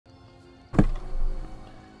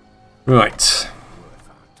Right.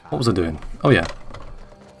 What was I doing? Oh yeah.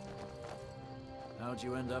 How'd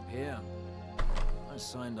you end up here? I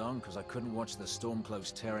signed on because I couldn't watch the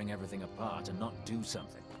Stormcloaks tearing everything apart and not do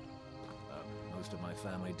something. Most of my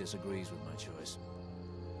family disagrees with my choice.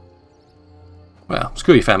 Well,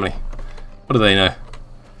 screw your family. What do they know?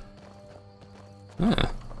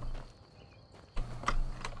 Ah.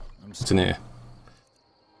 What's in here?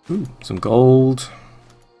 Ooh, some gold.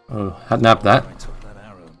 Oh, had nabbed that.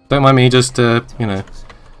 Don't mind me just, you know,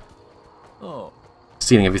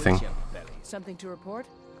 stealing everything. Something to report?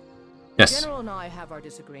 Yes. General and I have our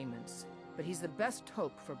disagreements, but he's the best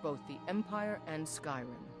hope for both the Empire and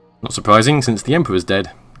Skyrim. Not surprising, since the Emperor's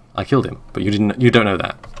dead. I killed him, but you don't know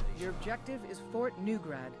that. Your objective is Fort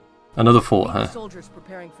Neugrad. Another fort, huh? Soldiers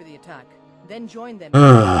preparing for the attack. Then join them.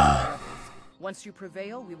 Once you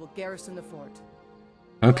prevail, we will garrison the fort.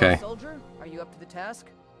 Okay. Well, soldier, are you up to the task?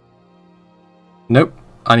 Nope.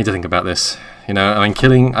 I need to think about this. You know, I mean,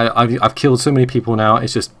 killing. I've killed so many people now.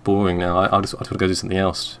 It's just boring now. I've got to go do something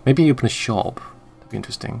else. Maybe open a shop. That'd be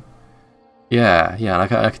interesting. Yeah.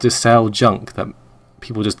 I could just sell junk that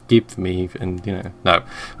people just give me, and you know. No.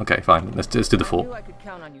 Okay, fine. Let's do the fort. I knew I could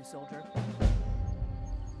count on you, soldier.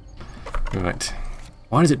 Right.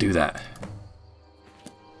 Why does it do that?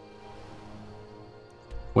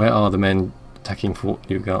 Where are the men attacking Fort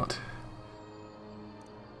Neugrad?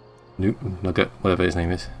 Nugget, whatever his name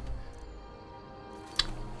is.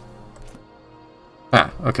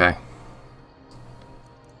 Ah, okay.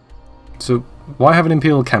 So, why have an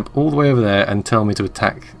Imperial camp all the way over there and tell me to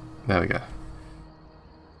attack? There we go.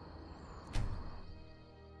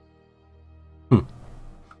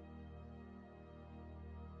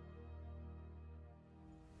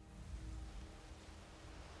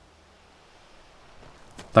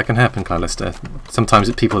 That can happen, Callista. Sometimes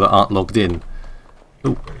it's people that aren't logged in.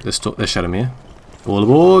 Oh, there's Shadowmere. All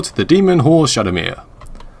aboard the Demon Horse Shadowmere,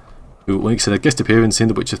 who makes a guest appearance in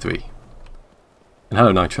The Witcher 3. And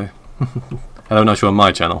hello, Nitro. Hello, Nitro on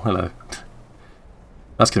my channel. Hello.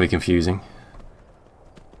 That's going to be confusing.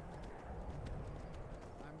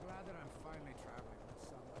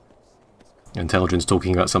 And Teldrin's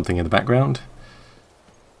talking about something in the background.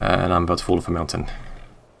 And I'm about to fall off a mountain.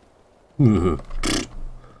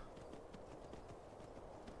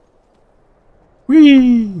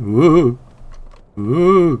 Whee! Whoa!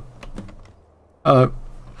 Whoa! Hello.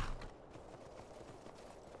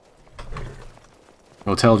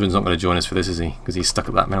 Well, Teldrin's not going to join us for this, is he? Because he's stuck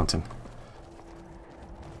at that mountain.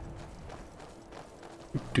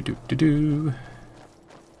 Do.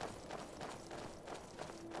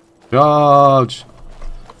 Charge!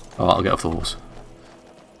 Oh, I'll get off the horse.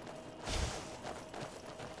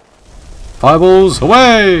 Fireballs,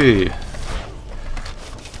 away!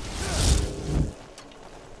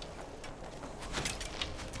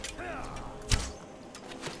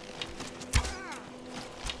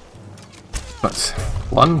 That's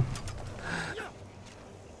one.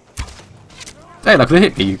 Hey, that could have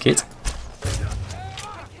hit me, you kid.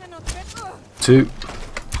 2.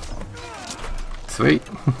 3.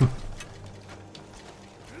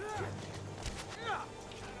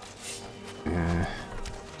 Yeah.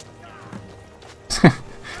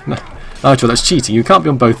 Nitro, that's cheating. You can't be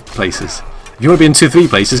on both places. If you want to be in 3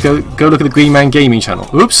 places, go look at the Green Man Gaming channel.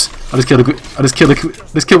 Whoops! I just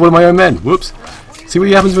killed one of my own men. Whoops! See what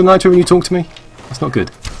happens with Nitro when you talk to me? That's not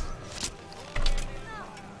good.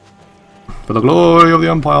 For the glory of the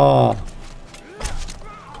Empire!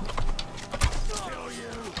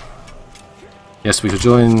 Yes, we shall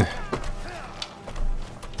join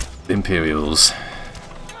the Imperials.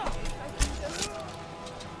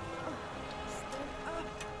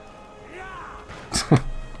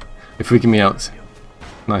 You're freaking me out.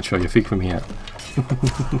 Nitro, you're freaking me out.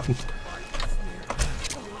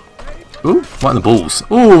 Ooh, right in the balls.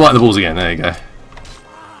 Ooh, right in the balls again. There you go.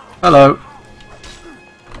 Hello.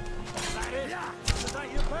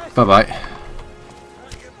 Bye-bye.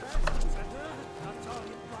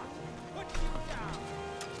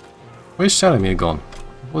 Where's Shadowmere gone?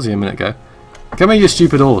 Was he a minute ago? Come here, you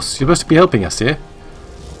stupid horse. You're supposed to be helping us here.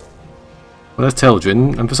 Well, there's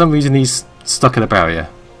Teldrin, and for some reason he's stuck in a barrier.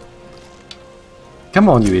 Come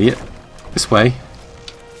on, you idiot. This way.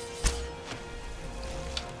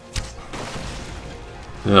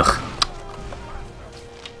 Ugh.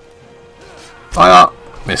 Fire!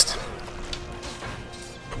 Missed.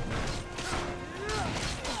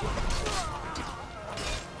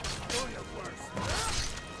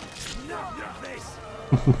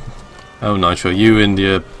 Oh, Nitro, you and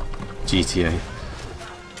your GTA.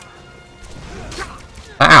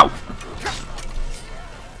 Ow!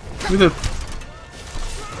 Who the...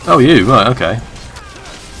 Oh, you, right, okay.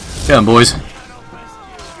 Get on, boys.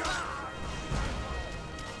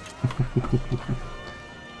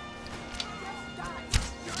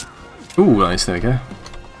 Ooh, nice, there we go.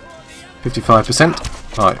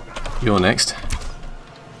 55%. Alright, you're next.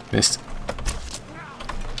 Missed.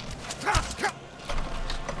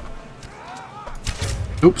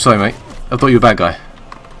 Oops, sorry mate. I thought you were a bad guy.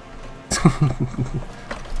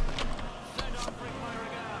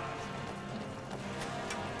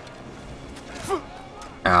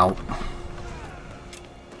 Ow.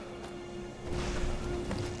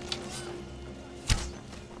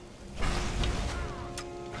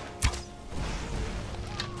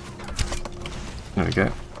 There we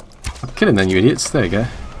go. I'll kill him then, you idiots. There you go.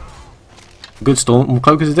 A good storm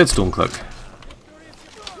cloak is a dead storm cloak.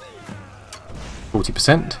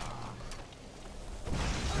 40%.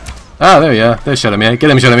 Ah, there we are. There's Shadowmere.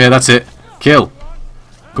 Get him, Shadowmere. That's it. Kill.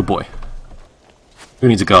 Good boy. Who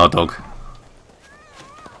needs a guard dog?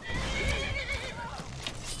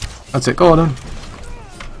 That's it. Go on then.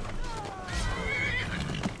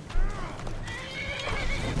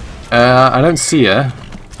 I don't see her,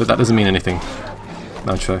 but that doesn't mean anything.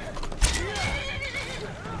 Nitro.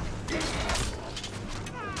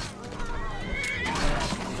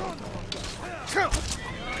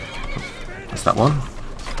 That's that one.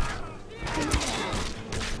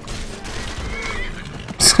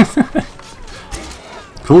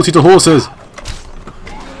 Cruelty to horses!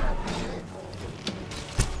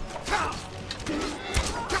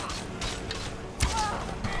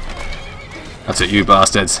 That's it, you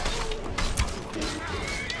bastards.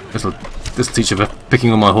 This'll teach you for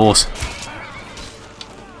picking on my horse.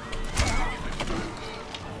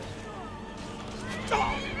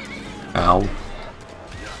 Ow.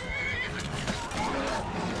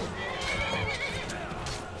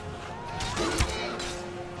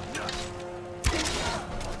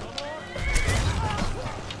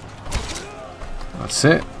 That's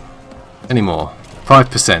it. Any more?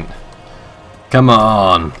 5%. Come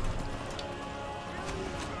on.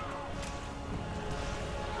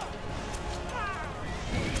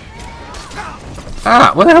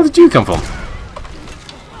 Ah, where the hell did you come from?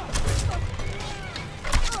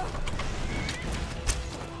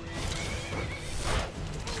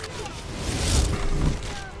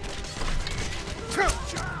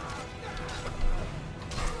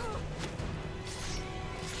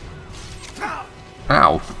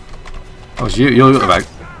 Ow. Oh, it's you. You're at the back.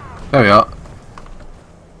 There we are.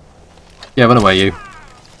 Yeah, run away, you.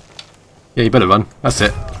 Yeah, you better run. That's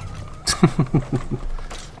it.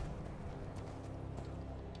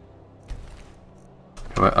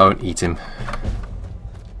 I won't eat him.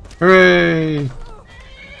 Hooray!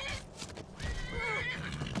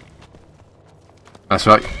 That's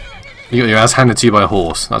right. You got your ass handed to you by a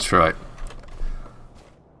horse. That's right.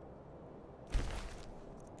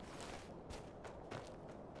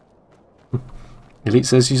 Elite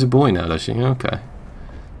says she's a boy now, does she? Okay.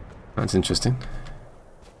 That's interesting.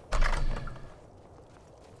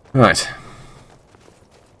 Right.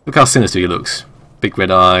 Look how sinister he looks. Big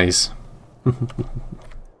red eyes.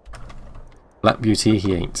 Black beauty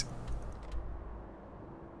he ain't.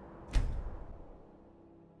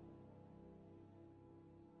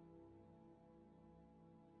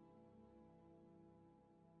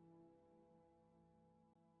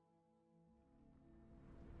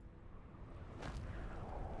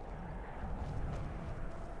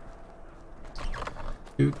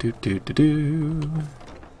 Do do do do do.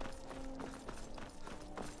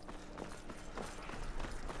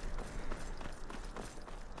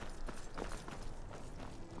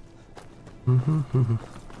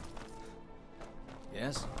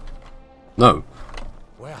 Yes? No.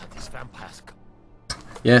 Where are these vampires?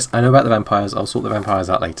 Yes, I know about the vampires. I'll sort the vampires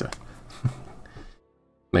out later.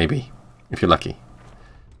 Maybe. If you're lucky.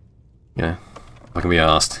 Yeah. I can be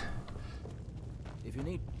asked. If you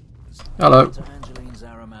need... Hello. Angeline's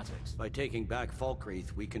aromatics. By taking back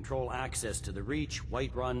Falkreath, we control access to the Reach,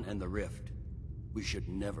 Whiterun, and the Rift. We should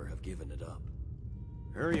never have given it up.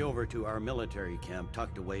 Hurry over to our military camp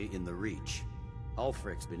tucked away in the Reach.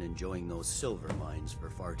 Ulfric's been enjoying those silver mines for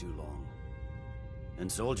far too long.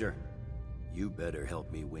 And soldier, you better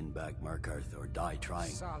help me win back Markarth or die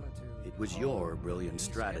trying. It was your brilliant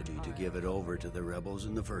strategy to give it over to the rebels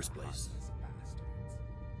in the first place.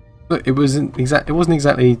 Look, it wasn't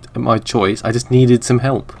exactly my choice. I just needed some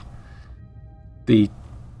help. The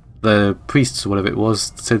priests or whatever it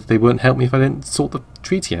was said they wouldn't help me if I didn't sort the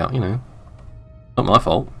treaty out, you know. Not my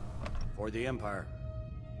fault. For the Empire.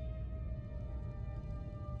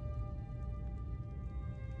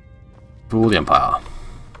 For the Empire.